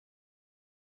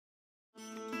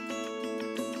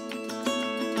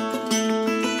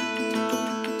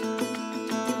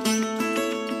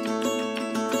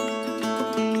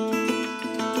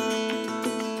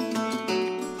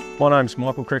My name's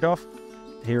Michael Krichauff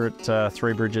here at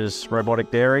Three Bridges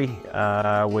Robotic Dairy.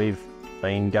 We've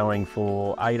been going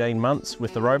for 18 months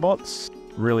with the robots.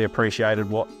 Really appreciated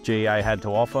what GEA had to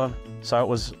offer. So it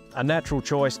was a natural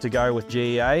choice to go with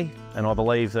GEA, and I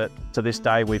believe that to this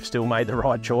day we've still made the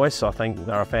right choice. I think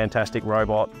they're a fantastic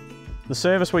robot. The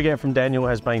service we get from Daniel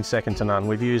has been second to none.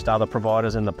 We've used other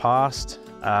providers in the past.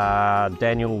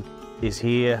 Daniel is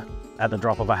here at the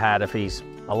drop of a hat. If he's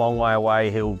a long way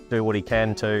away, he'll do what he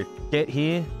can to get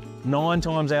here. 9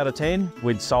 times out of 10,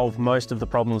 we'd solve most of the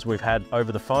problems we've had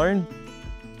over the phone.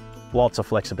 Lots of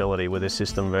flexibility with this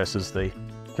system versus the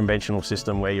conventional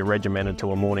system where you're regimented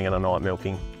to a morning and a night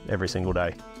milking every single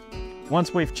day.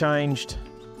 Once we've changed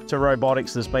to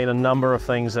robotics, there's been a number of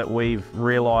things that we've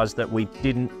realised that we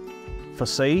didn't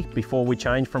foresee before we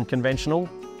changed from conventional.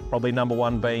 Probably number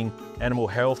one being animal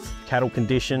health, cattle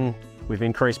condition. We've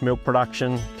increased milk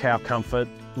production, cow comfort,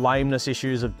 lameness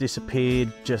issues have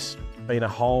disappeared, just been a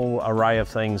whole array of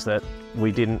things that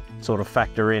we didn't sort of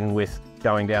factor in with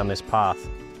going down this path.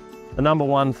 The number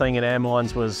one thing in our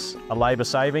minds was a labour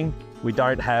saving. We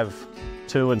don't have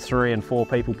 2 and 3 and 4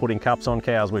 people putting cups on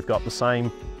cows. We've got the same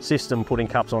system putting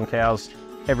cups on cows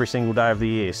every single day of the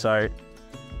year. So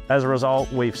as a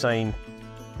result, we've seen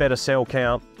better cell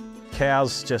count,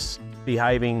 cows just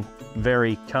behaving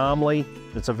very calmly.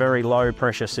 It's a very low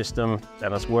pressure system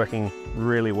and it's working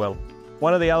really well.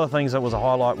 One of the other things that was a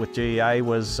highlight with GEA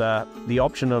was the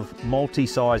option of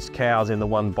multi-sized cows in the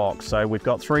one box. So we've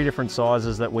got 3 different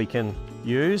sizes that we can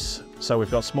use. So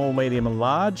we've got small, medium and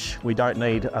large. We don't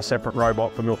need a separate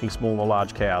robot for milking small or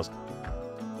large cows.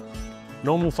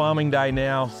 Normal farming day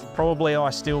now, probably I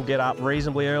still get up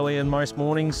reasonably early in most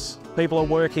mornings. People at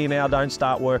work here now don't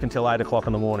start work until 8 o'clock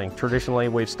in the morning. Traditionally,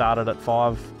 we've started at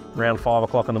around 5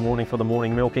 o'clock in the morning for the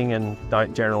morning milking and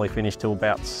don't generally finish till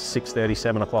about 6:30,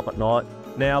 7 o'clock at night.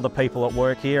 Now the people at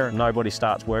work here, nobody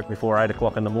starts work before 8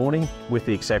 o'clock in the morning, with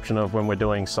the exception of when we're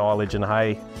doing silage and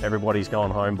hay. Everybody's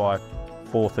gone home by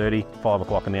 4:30, 5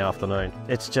 o'clock in the afternoon.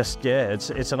 It's just, yeah,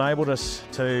 it's enabled us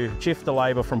to shift the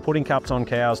labour from putting cups on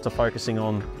cows to focusing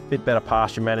on a bit better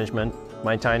pasture management,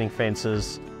 maintaining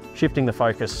fences, shifting the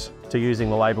focus to using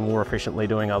the labour more efficiently,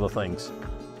 doing other things.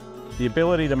 The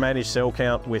ability to manage cell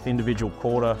count with individual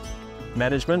quarter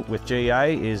management with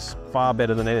GEA is far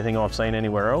better than anything I've seen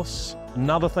anywhere else.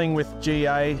 Another thing with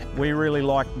GEA, we really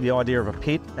like the idea of a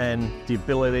pit and the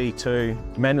ability to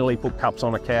manually put cups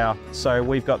on a cow. So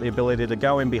we've got the ability to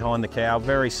go in behind the cow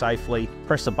very safely,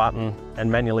 press a button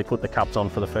and manually put the cups on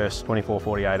for the first 24,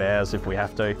 48 hours if we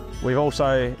have to. We've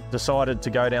also decided to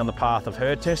go down the path of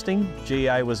herd testing.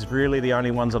 GEA was really the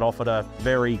only ones that offered a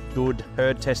very good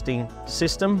herd testing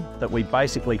system that we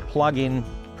basically plug in,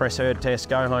 press herd test,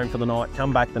 go home for the night,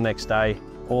 come back the next day.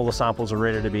 All the samples are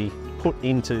ready to be put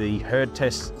into the herd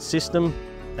test system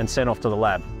and sent off to the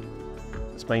lab.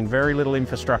 It's been very little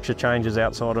infrastructure changes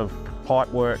outside of pipe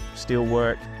work, steel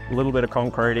work, a little bit of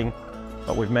concreting,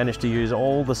 but we've managed to use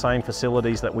all the same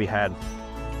facilities that we had.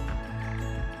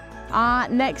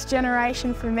 Next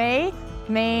generation for me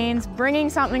means bringing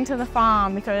something to the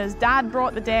farm, because Dad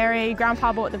brought the dairy,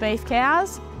 Grandpa bought the beef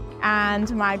cows,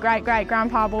 and my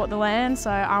great-great-grandpa bought the land, so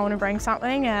I want to bring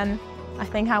something, and I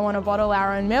think I want to bottle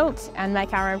our own milk and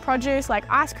make our own produce like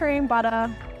ice cream, butter,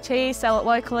 cheese, sell it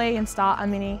locally and start a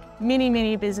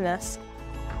mini business.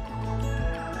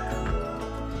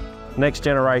 Next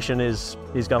generation is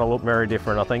going to look very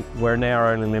different. I think we're now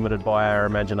only limited by our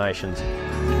imaginations.